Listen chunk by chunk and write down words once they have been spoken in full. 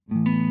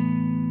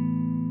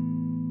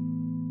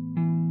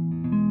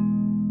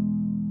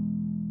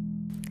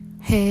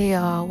Hey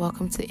y'all,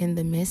 welcome to In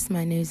the Mist.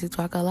 My name is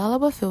Itwakalala,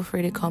 but feel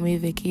free to call me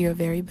Vicky, your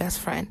very best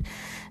friend.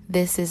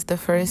 This is the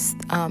first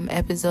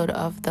episode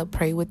of the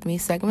Pray With Me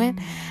segment,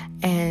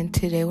 and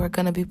today we're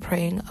going to be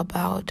praying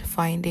about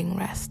finding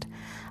rest.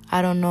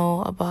 I don't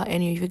know about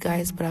any of you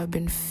guys, but I've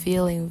been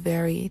feeling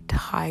very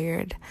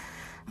tired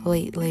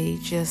lately,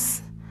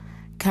 just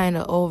kind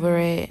of over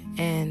it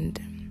and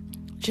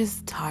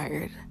just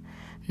tired.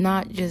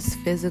 Not just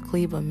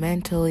physically, but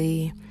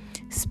mentally,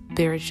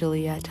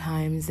 spiritually at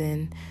times,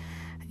 and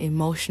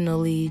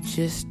emotionally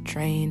just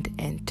drained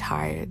and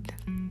tired.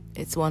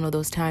 It's one of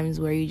those times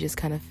where you just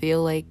kind of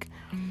feel like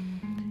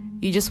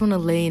you just want to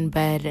lay in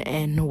bed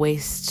and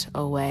waste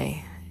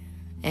away.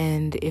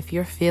 And if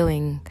you're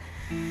feeling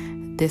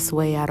this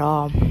way at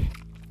all,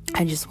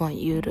 I just want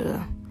you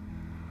to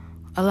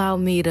allow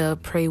me to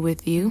pray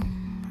with you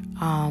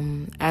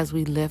as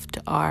we lift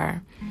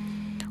our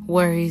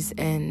worries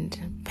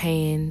and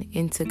pain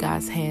into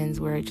God's hands.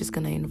 We're just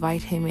going to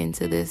invite him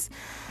into this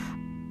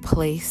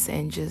place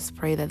and just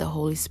pray that the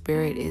Holy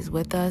Spirit is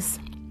with us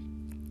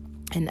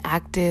and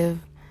active,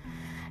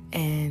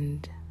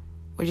 and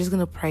we're just going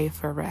to pray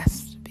for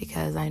rest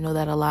because I know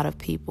that a lot of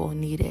people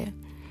need it.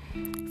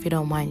 If you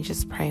don't mind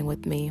just praying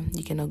with me,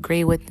 you can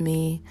agree with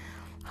me,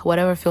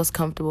 whatever feels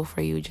comfortable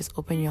for you. Just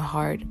open your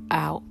heart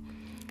out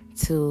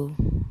to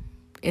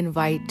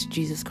invite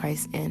Jesus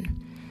Christ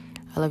in.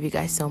 I love you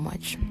guys so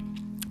much.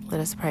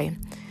 Let us pray.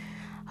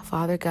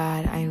 Father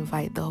God, I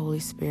invite the Holy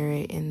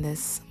Spirit in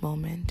this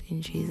moment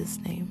in Jesus'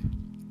 name.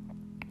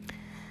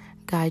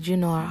 God, you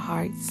know our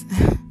hearts.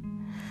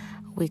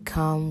 We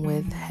come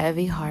with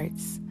heavy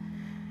hearts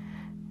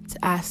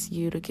to ask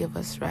you to give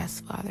us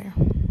rest, Father.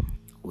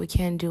 We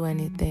can't do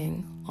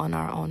anything on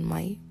our own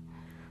might.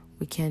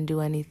 We can't do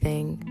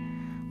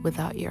anything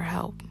without your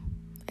help.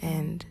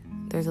 And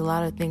there's a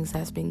lot of things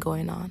that's been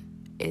going on.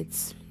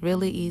 It's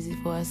really easy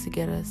for us to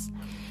get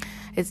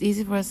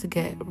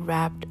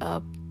wrapped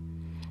up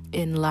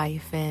in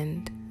life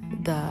and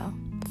the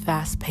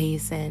fast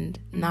pace and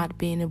not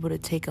being able to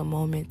take a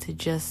moment to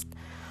just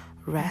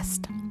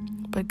rest.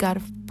 But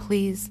God,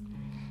 please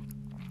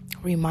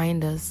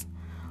remind us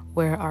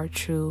where our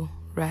true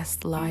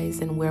rest lies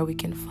and where we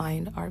can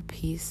find our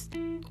peace.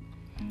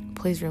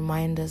 Please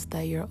remind us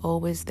that you're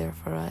always there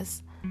for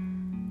us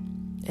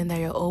and that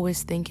you're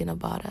always thinking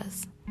about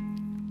us,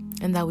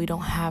 and that we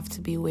don't have to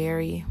be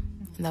weary,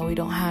 and that we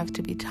don't have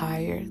to be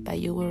tired, that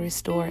you will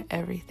restore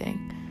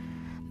everything.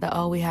 That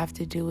all we have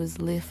to do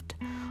is lift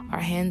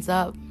our hands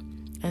up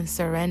and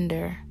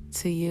surrender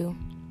to you,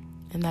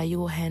 and that you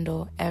will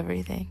handle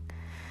everything,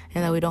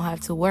 and that we don't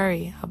have to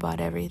worry about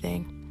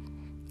everything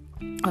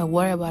or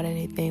worry about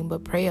anything,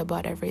 but pray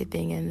about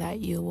everything, and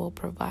that you will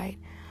provide,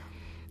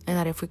 and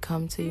that if we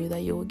come to you,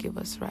 that you will give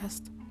us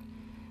rest.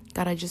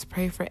 God, I just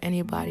pray for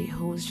anybody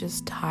who's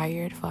just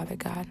tired, Father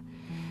God.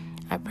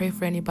 I pray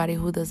for anybody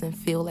who doesn't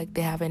feel like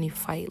they have any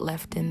fight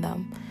left in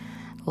them.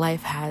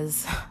 Life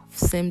has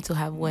seemed to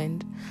have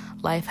won.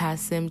 Life has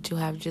seemed to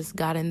have just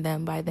gotten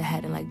them by the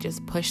head and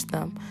just pushed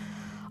them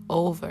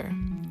over.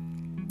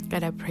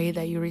 God, I pray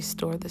that you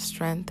restore the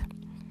strength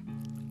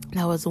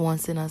that was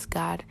once in us,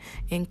 God.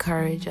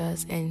 Encourage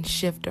us and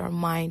shift our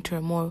mind to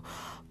a more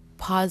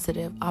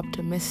positive,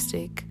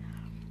 optimistic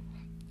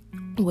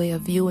way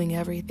of viewing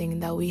everything,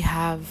 that we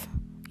have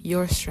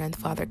your strength,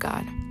 Father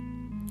God.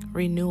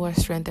 Renew our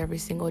strength every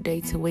single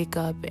day to wake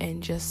up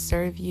and just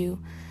serve you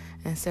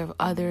and serve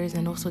others,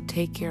 and also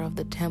take care of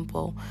the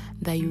temple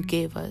that you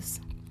gave us.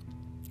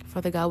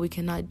 Father God, we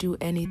cannot do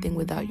anything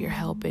without your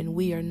help, and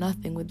we are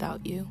nothing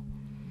without you.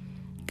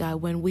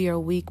 God, when we are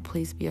weak,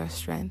 please be our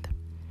strength.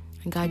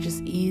 And God,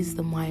 just ease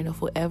the mind of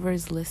whoever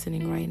is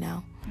listening right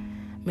now.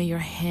 May your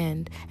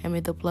hand and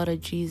may the blood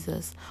of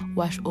Jesus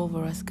wash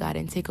over us, God,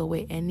 and take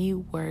away any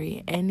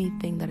worry,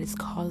 anything that is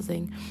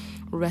causing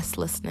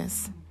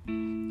restlessness,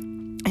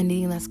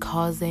 anything that's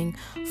causing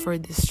for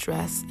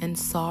distress and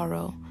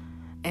sorrow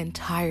and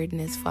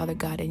tiredness, Father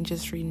God, and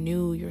just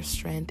renew your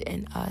strength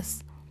in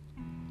us.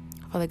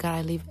 Father God,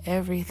 I leave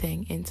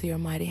everything into your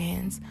mighty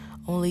hands.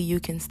 Only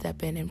you can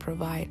step in and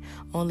provide.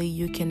 Only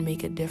you can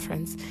make a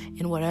difference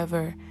in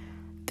whatever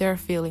they're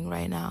feeling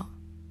right now.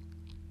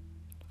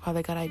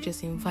 Father God, I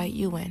just invite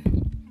you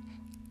in.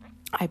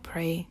 I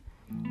pray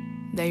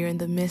that you're in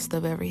the midst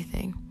of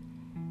everything,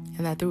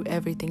 and that through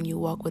everything you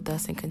walk with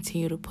us and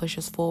continue to push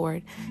us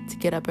forward, to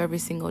get up every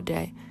single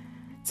day,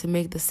 to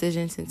make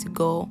decisions and to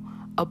go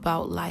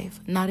about life,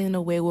 not in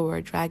a way where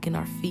we're dragging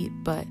our feet,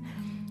 but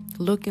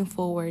looking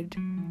forward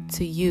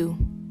to you,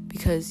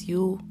 because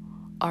you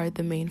are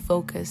the main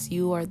focus.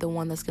 You are the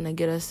one that's going to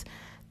get us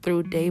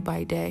through day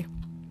by day.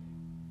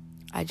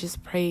 I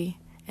just pray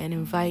and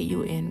invite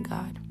you in,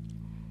 God.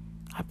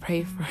 I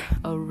pray for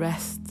a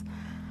rest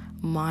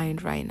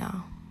mind right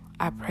now.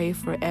 I pray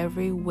for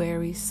every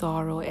weary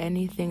sorrow,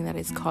 anything that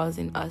is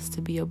causing us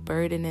to be a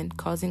burden and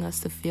causing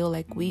us to feel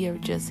like we have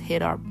just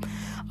hit our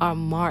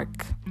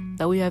mark,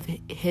 that we have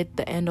hit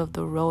the end of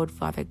the road,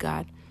 Father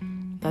God,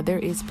 that there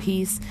is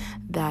peace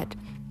that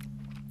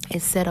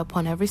is set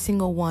upon every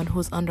single one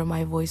who's under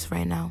my voice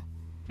right now.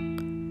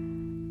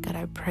 God,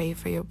 I pray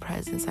for your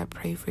presence. I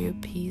pray for your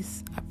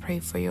peace. I pray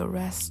for your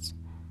rest.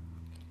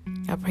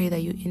 I pray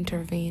that you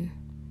intervene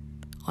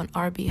on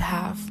our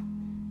behalf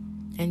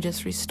and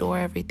just restore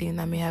everything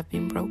that may have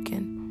been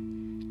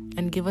broken,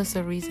 and give us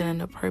a reason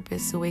and a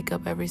purpose to wake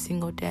up every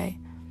single day,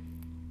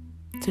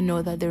 to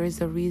know that there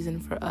is a reason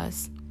for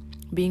us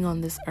being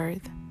on this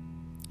earth,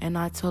 and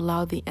not to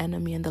allow the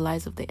enemy and the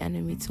lies of the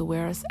enemy to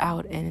wear us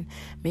out and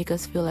make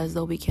us feel as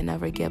though we can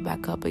never get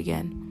back up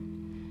again.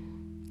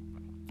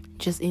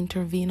 Just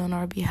intervene on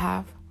our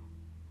behalf.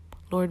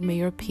 Lord, may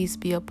your peace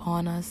be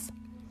upon us.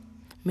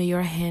 May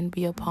your hand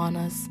be upon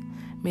us.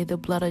 May the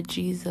blood of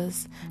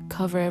Jesus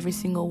cover every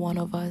single one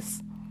of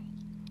us.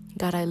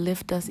 God, I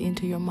lift us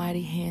into your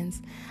mighty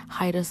hands.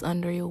 Hide us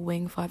under your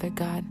wing, Father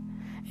God,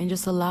 and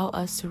just allow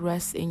us to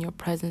rest in your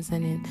presence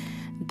and in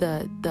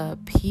the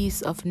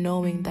peace of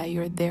knowing that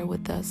you're there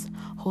with us.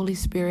 Holy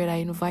Spirit, I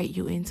invite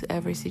you into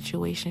every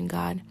situation,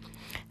 God.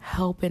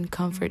 Help and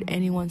comfort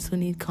anyone who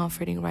needs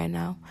comforting right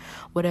now.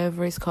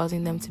 Whatever is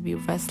causing them to be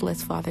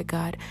restless, Father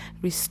God,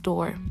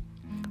 restore.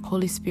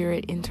 Holy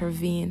Spirit,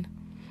 intervene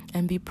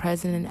and be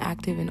present and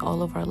active in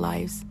all of our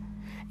lives.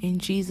 In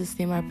Jesus'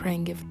 name I pray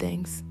and give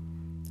thanks.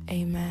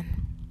 Amen.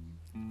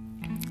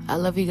 I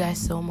love you guys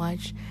so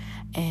much,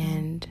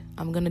 and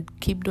I'm going to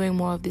keep doing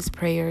more of these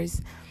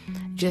prayers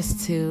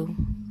just to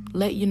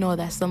let you know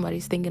that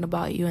somebody's thinking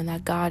about you and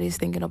that God is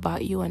thinking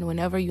about you. And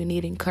whenever you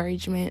need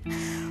encouragement,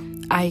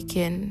 I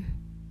can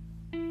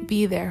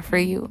be there for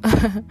you.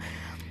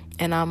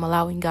 And I'm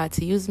allowing God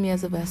to use me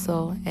as a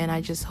vessel, and I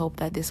just hope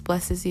that this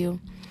blesses you.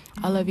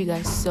 I love you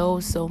guys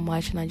so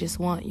much, and I just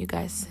want you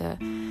guys to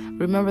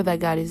remember that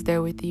God is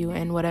there with you,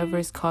 and whatever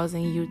is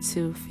causing you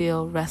to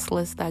feel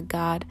restless, that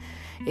God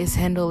is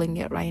handling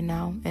it right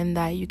now, and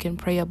that you can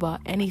pray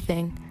about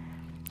anything,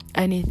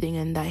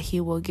 and that he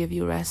will give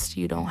you rest.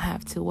 You don't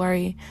have to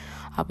worry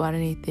about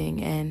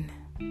anything, and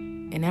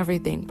in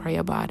everything, pray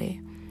about it.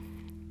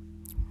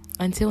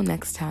 Until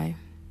next time,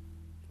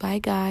 bye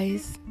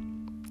guys.